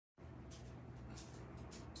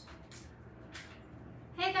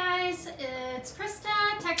guys, it's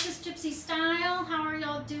Krista, Texas Gypsy Style. How are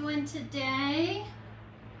y'all doing today?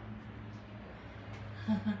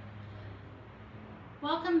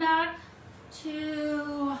 Welcome back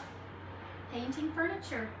to painting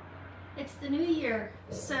furniture. It's the new year,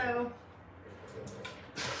 so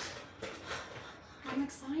I'm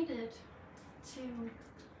excited to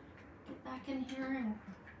get back in here and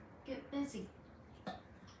get busy.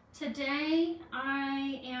 Today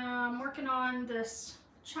I am working on this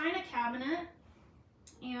china cabinet,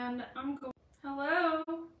 and I'm going. Hello.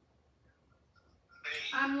 Hey,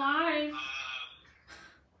 I'm live.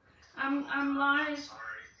 I'm live. Sorry.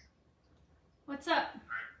 What's up? Bye.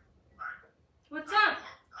 What's up?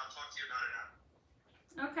 I'll talk to you about it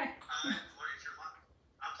after. Okay. What is your line?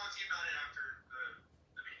 I'll talk to you about it after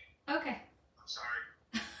the meeting. Okay. I'm sorry.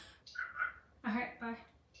 Bye. All right. Bye.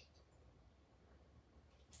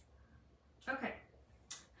 Okay.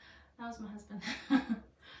 That was my husband.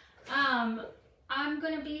 I'm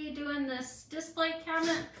going to be doing this display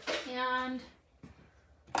cabinet, and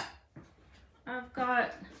I've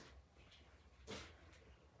got,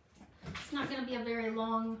 it's not going to be a very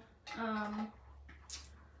long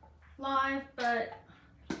live, but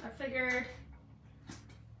I figured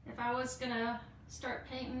if I was going to start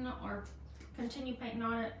painting or continue painting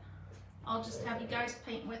on it, I'll just have you guys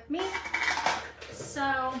paint with me.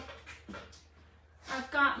 So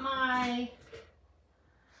I've got my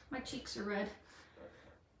cheeks are red.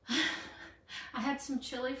 I had some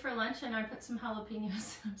chili for lunch and I put some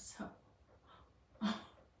jalapenos. So,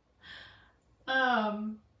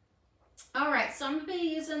 all right, so I'm gonna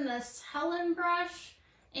be using this Helen brush,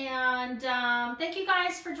 and thank you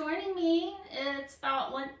guys for joining me. It's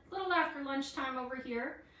about a little after lunchtime over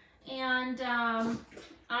here, and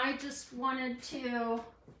I just wanted to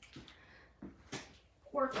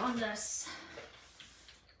work on this.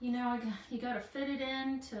 You know, you got to fit it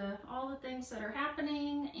into all the things that are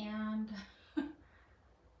happening, and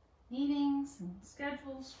meetings and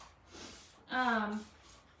schedules. But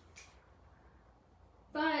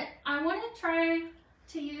I want to try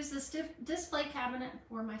to use this display cabinet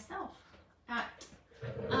for myself at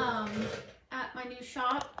my new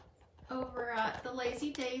shop over at the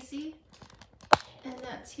Lazy Daisy, and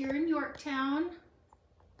that's here in Yorktown,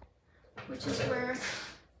 which is where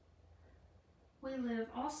we live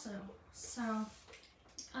also. So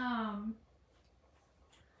I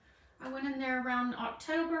went in there around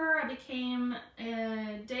October. I became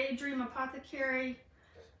a Daydream Apothecary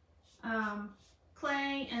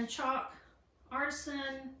clay and chalk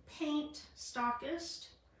artisan paint stockist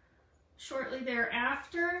shortly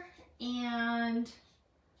thereafter, and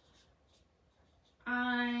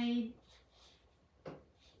I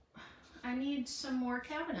need some more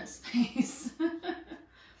cabinet space.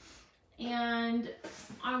 And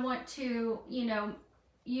I want to, you know,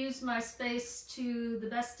 use my space to the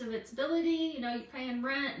best of its ability. You know, you're paying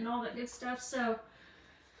rent and all that good stuff. So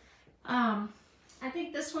I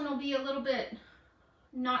think this one will be a little bit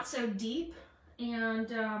not so deep,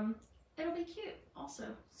 and it'll be cute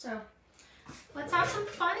also. So let's have some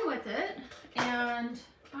fun with it. And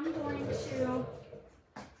I'm going to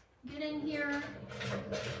get in here.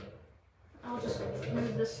 I'll just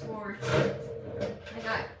move this forward. I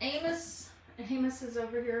got Amos. Amos is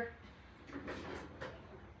over here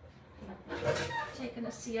taking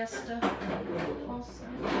a siesta also.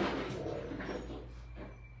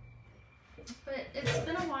 But it's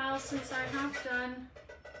been a while since I have done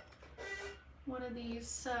one of these,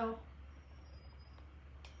 so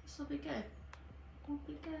this will be good. It'll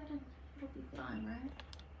be good and it'll be fun, right?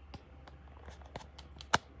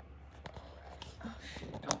 Oh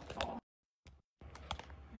shoot, don't fall.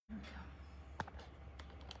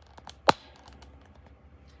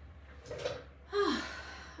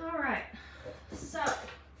 Alright, so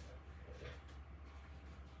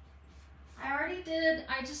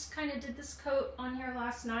I just kind of did this coat on here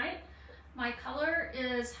last night. My color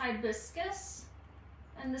is Hibiscus,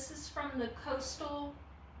 and this is from the Coastal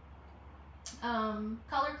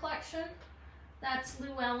color collection. That's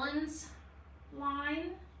Llewellyn's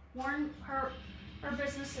line. Her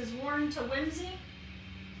business is Worn to Whimsy.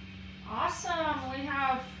 Awesome. We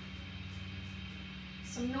have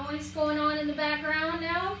some noise going on in the background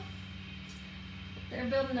now. They're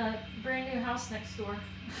building a brand new house next door.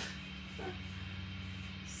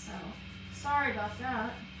 So, sorry about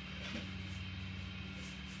that.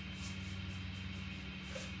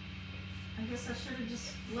 I guess I should have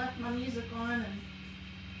just left my music on and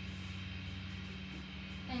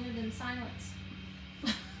painted in silence.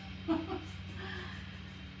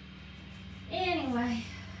 Anyway,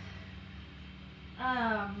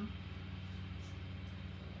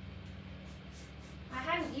 I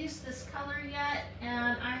hadn't used this color yet,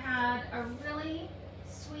 and I had a really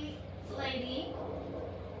sweet lady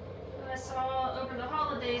who I saw over the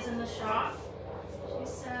holidays in the shop. She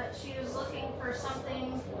said she was looking for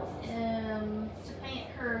something to paint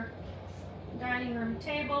her dining room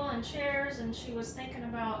table and chairs, and she was thinking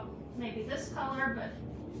about maybe this color, but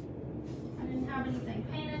I didn't have anything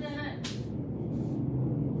painted in it.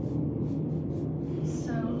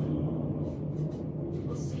 So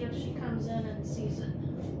we'll see if she comes in and sees it,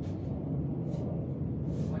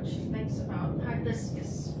 what she thinks about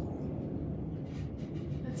hibiscus.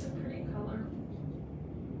 It's a pretty color.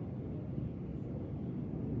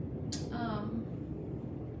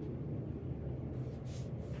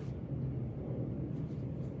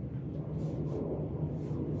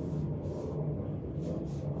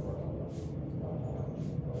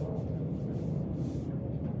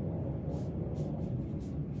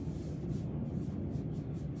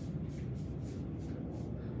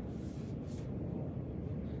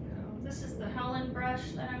 This is the Helen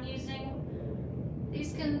brush that I'm using.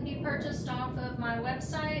 These can be purchased off of my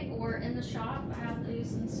website or in the shop. I have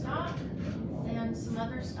these in stock and some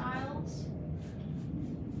other styles.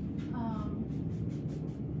 I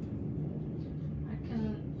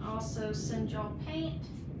can also send y'all paint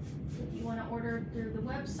if you want to order through the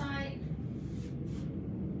website.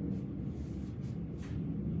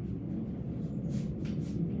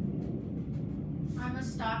 I'm a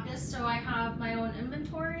stockist, so I have my own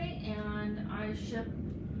inventory and I ship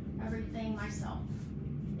everything myself.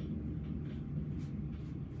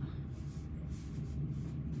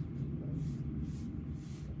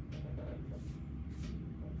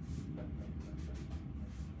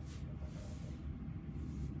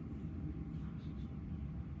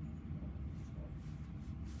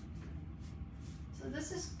 So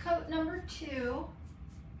this is coat number 2.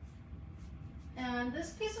 And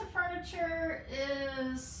this piece of furniture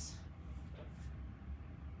is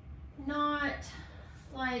not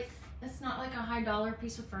like, it's not like a high dollar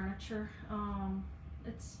piece of furniture.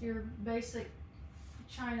 It's your basic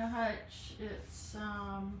china hutch. It's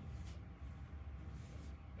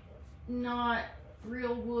not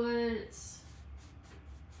real wood. It's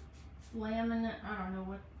laminate. I don't know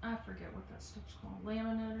what, I forget what that stuff's called.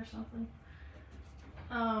 Laminate or something.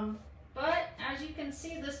 But as you can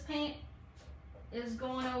see, this paint is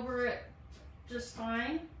going over it just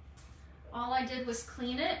fine. All I did was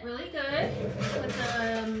clean it really good with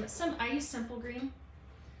I used Simple Green,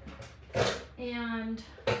 and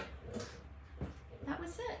that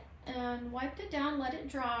was it. And wiped it down, let it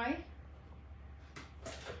dry.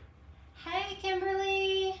 Hey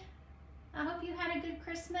Kimberly, I hope you had a good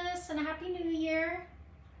Christmas and a Happy New Year.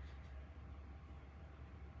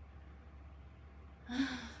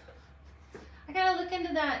 I gotta look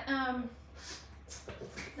into that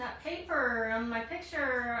that paper on my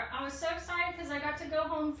picture. I was so excited because I got to go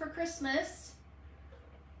home for Christmas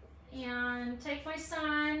and take my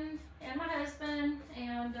son and my husband,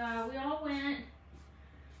 and we all went,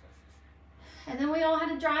 and then we all had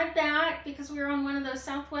to drive back because we were on one of those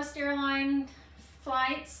Southwest airline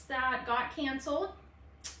flights that got canceled.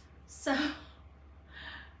 So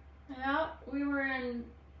yeah, we were in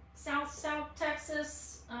South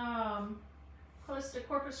Texas, close to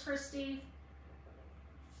Corpus Christi,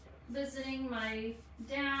 visiting my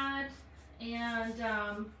dad, and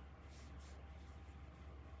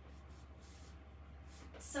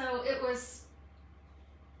so it was,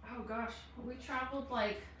 oh gosh, we traveled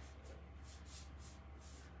like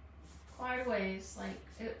quite a ways. Like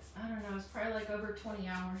I don't know, it's probably like over 20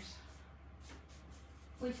 hours.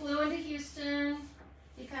 We flew into Houston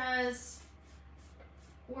because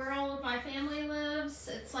where all of my family lives,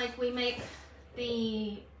 it's like we make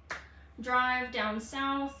the drive down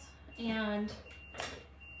south and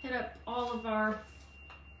hit up all the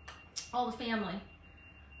family.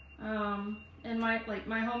 In my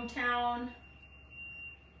hometown.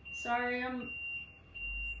 Sorry,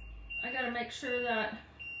 I gotta make sure that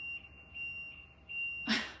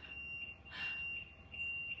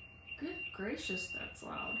good gracious, that's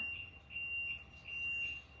loud.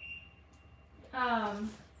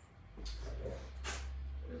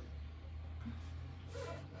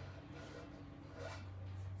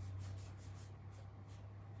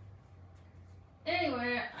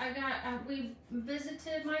 Anyway, we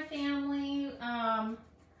visited my family.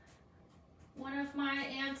 One of my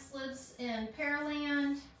aunts lives in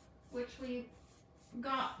Pearland, which we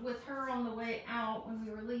got with her on the way out when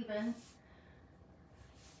we were leaving.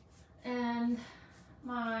 And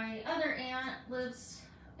my other aunt lives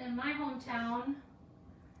in my hometown,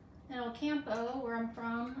 in El Campo, where I'm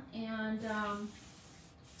from, and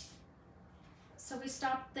so we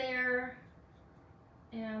stopped there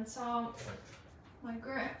and saw my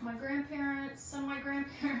grandparents, some of my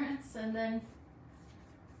grandparents, and then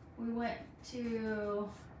we went to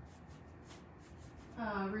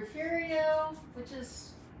Refugio, which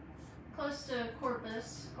is close to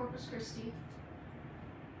Corpus Christi,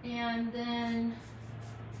 and then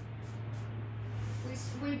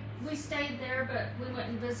we stayed there, but we went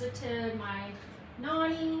and visited my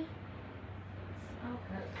nanny.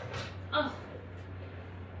 Okay. Oh,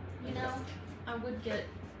 you know, I would get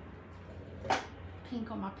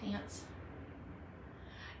pink on my pants.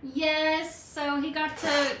 Yes, so he got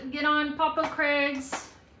to get on Papa Craig's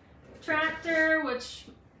tractor, which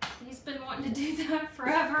he's been wanting to do that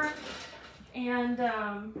forever. And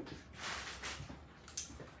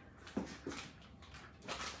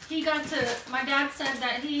he got to, my dad said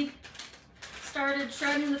that he started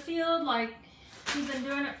shredding the field like he's been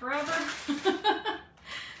doing it forever,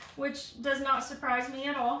 which does not surprise me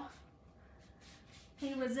at all.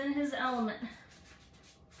 He was in his element.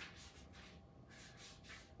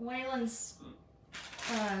 Waylon's,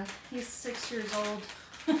 he's 6 years old,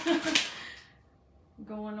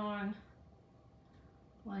 going on,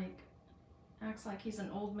 like, acts like he's an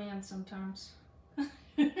old man sometimes.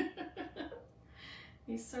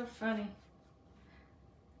 He's so funny.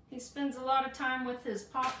 He spends a lot of time with his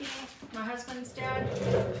poppy, my husband's dad.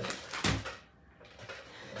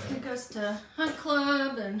 He goes to hunt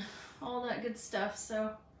club and all that good stuff, so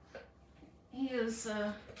he is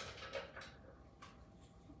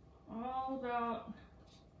all about,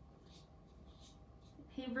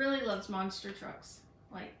 he really loves monster trucks,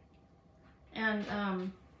 like, and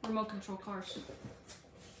remote control cars.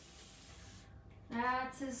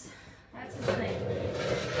 That's his thing.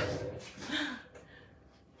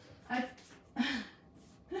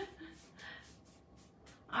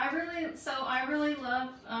 I really love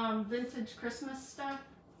vintage Christmas stuff,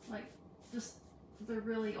 like just the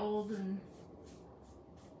really old and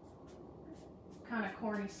kind of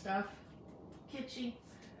corny stuff, kitschy.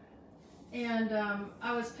 And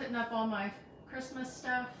I was putting up all my Christmas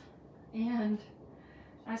stuff, and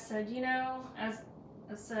I said, you know,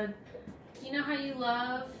 you know how you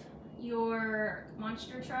love your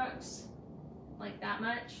monster trucks like that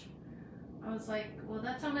much? I was like, well,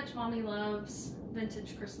 that's how much Mommy loves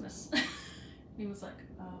vintage Christmas. He was like,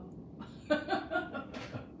 oh.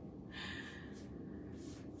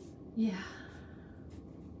 Yeah.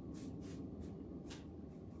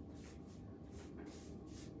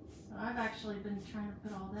 So I've actually been trying to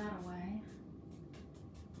put all that away.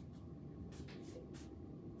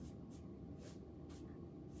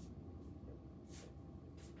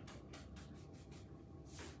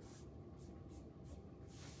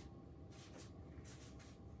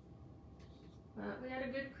 But we had a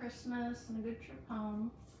good Christmas and a good trip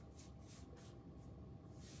home.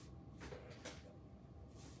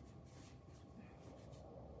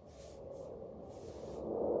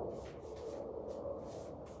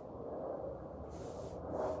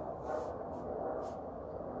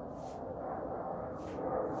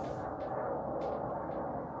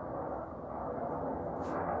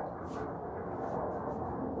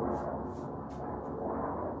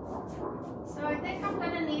 So I think I'm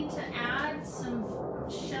going to need to add some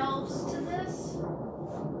shelves to this.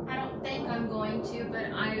 I don't think I'm going to,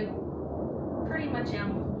 but I pretty much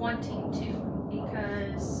am wanting to,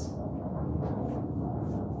 because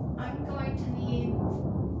I'm going to need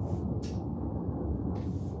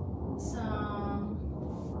some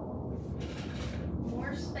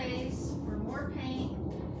more space for more paint,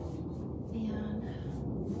 and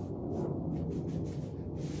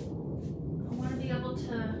I want to be able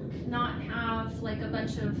to not have like a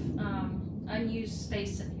bunch of unused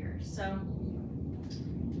space in here. So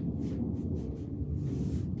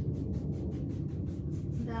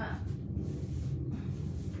that,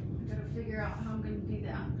 I gotta figure out how I'm going to do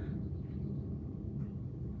that.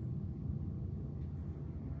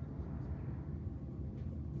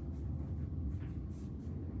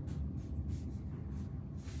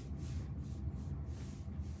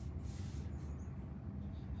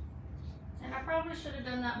 And I probably should have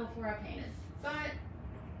done that before I painted, but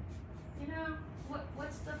you know,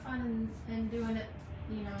 what's the fun in doing it,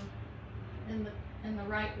 you know, in the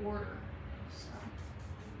right order. So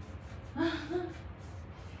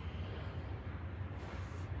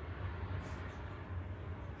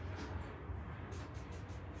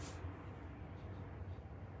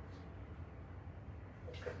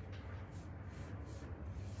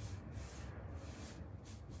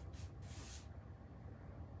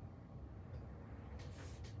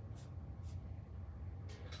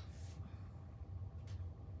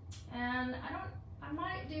and I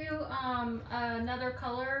might do another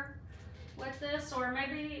color with this, or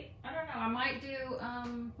maybe, I don't know, I might do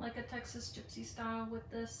like a Texas gypsy style with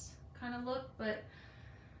this kind of look, but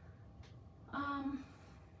I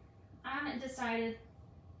haven't decided.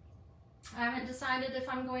 I haven't decided if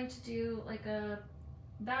I'm going to do like a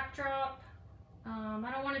backdrop.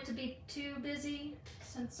 I don't want it to be too busy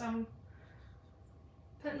since I'm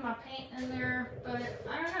putting my paint in there, but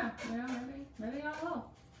I don't know, you know, maybe I will.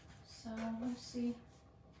 So let's see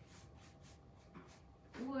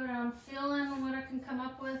what I'm feeling, what I can come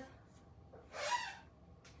up with.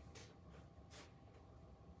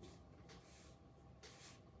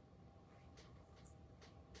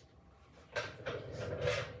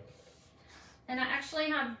 And I actually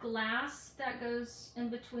have glass that goes in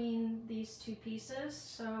between these two pieces.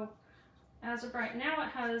 So as of right now, it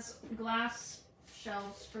has glass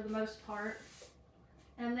shelves for the most part.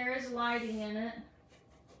 And there is lighting in it.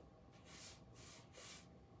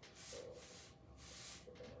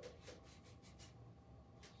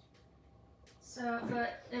 So,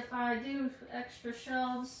 but if I do extra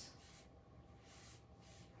shelves,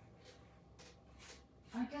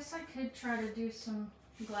 I guess I could try to do some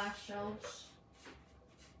glass shelves.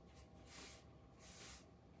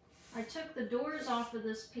 I took the doors off of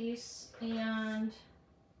this piece and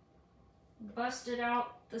busted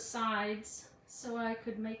out the sides so I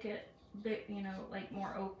could make it big, you know, like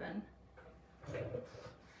more open.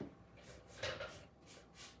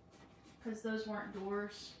 Because those weren't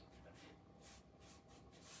doors.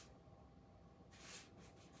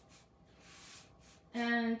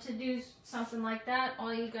 And to do something like that,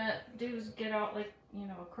 all you got to do is get out, like, you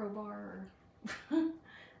know, a crowbar or and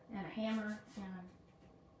a hammer, and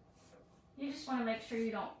you just want to make sure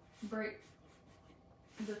you don't break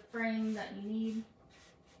the frame that you need,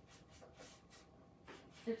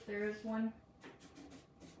 if there is one.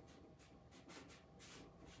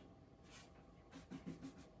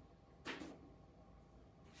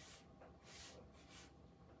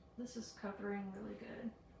 This is covering really good.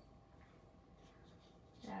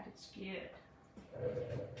 That is good.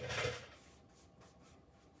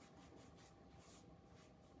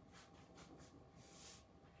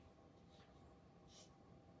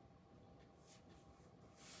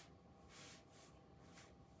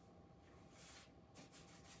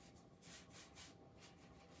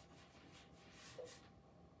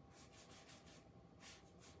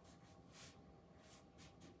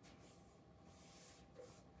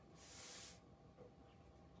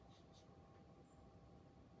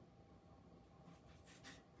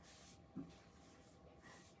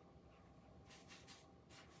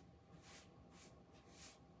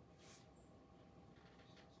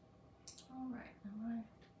 All right, all right.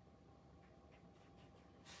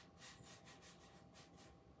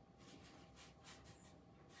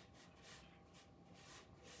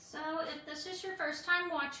 So if this is your first time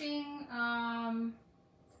watching on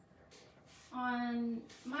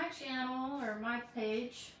my channel or my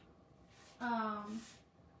page,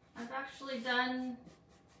 I've actually done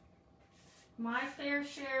my fair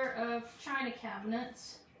share of china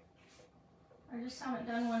cabinets. I just haven't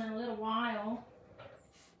done one in a little while.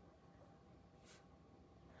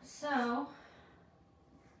 So,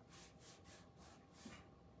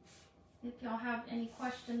 if y'all have any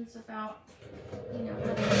questions about, you know,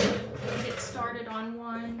 how to get started on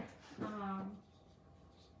one, I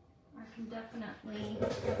can definitely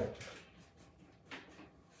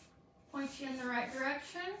point you in the right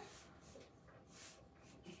direction.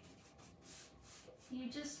 You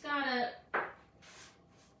just gotta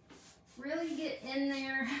really get in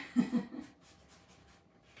there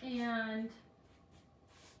and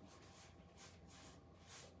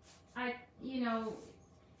you know,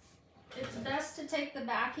 it's best to take the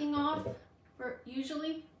backing off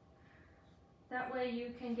usually. That way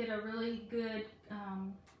you can get a really good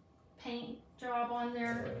paint job on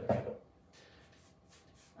there.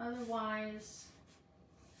 Otherwise,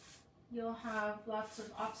 you'll have lots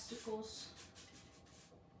of obstacles.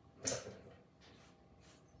 For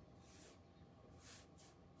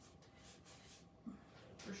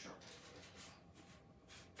sure.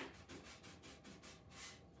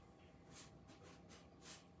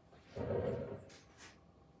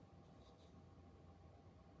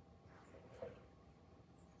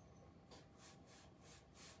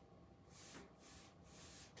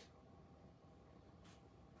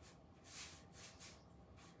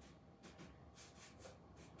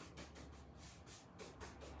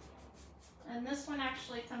 And this one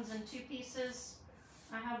actually comes in 2 pieces.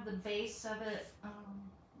 I have the base of it,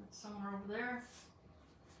 it's somewhere over there.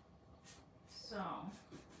 So,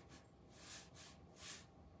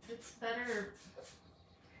 it's better,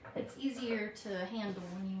 it's easier to handle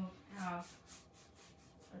when you have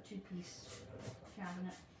a two-piece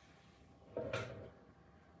cabinet.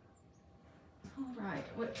 All right,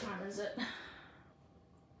 what time is it?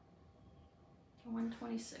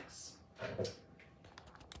 1:26.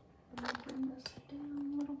 I'm gonna bring this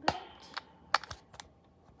down a little bit.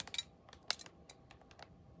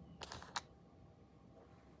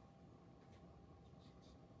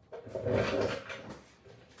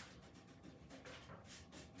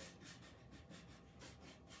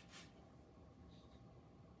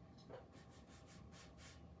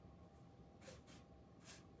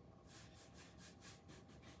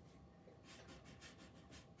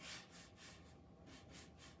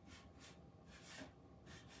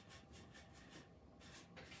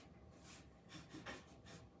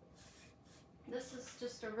 This is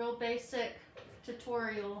just a real basic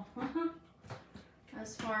tutorial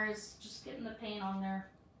as far as just getting the paint on there.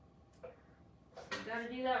 You gotta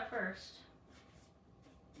do that first.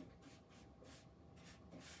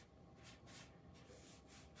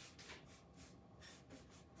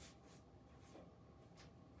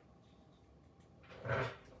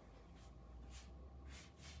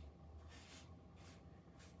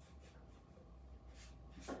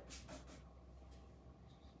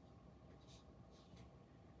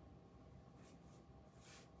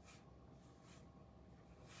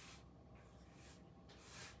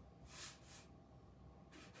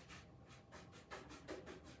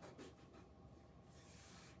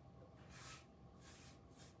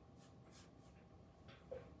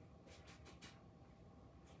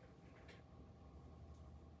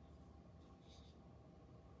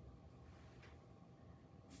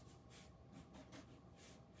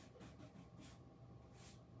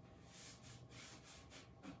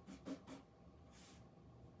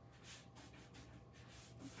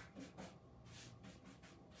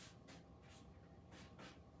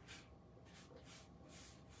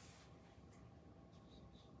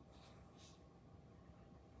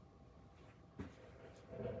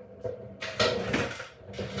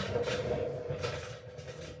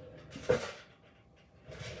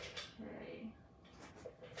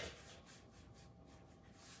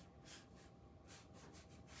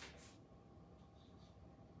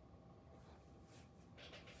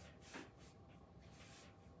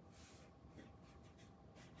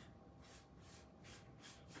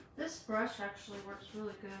 This brush actually works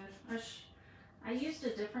really good. I used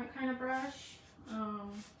a different kind of brush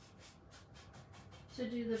to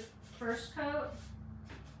do the first coat,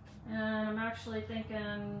 and I'm actually thinking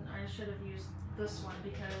I should have used this one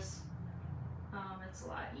because it's a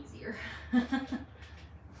lot easier.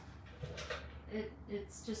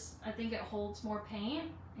 It's just, I think it holds more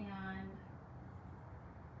paint, and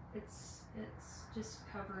it's just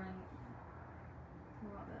covering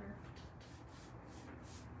a lot better.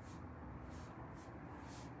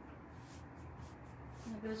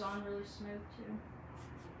 It goes on really smooth too.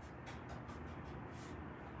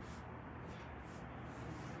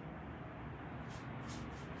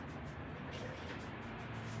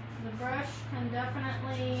 The brush can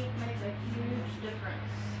definitely make a huge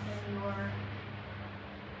difference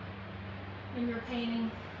in your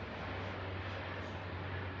painting.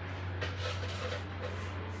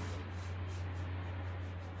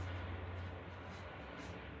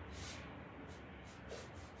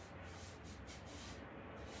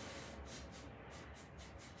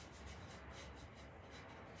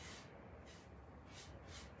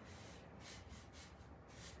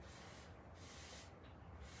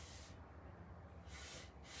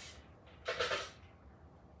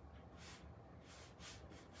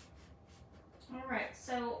 Alright,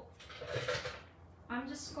 so I'm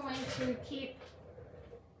just going to keep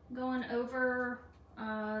going over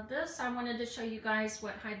this. I wanted to show you guys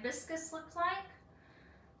what hibiscus looks like.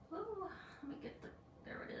 Ooh, let me get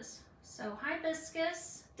there it is. So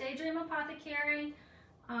hibiscus, Daydream Apothecary,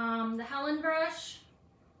 the Helen brush,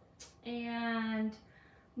 and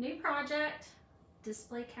new project,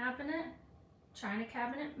 display cabinet, china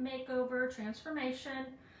cabinet makeover, transformation.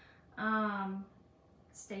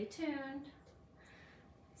 Stay tuned.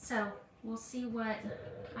 So we'll see what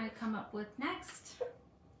I come up with next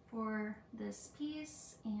for this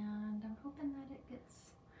piece, and I'm hoping that it gets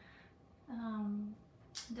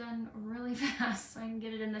done really fast so I can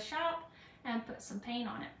get it in the shop and put some paint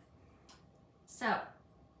on it. So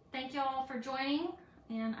thank you all for joining,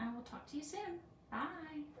 and I will talk to you soon.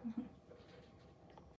 Bye.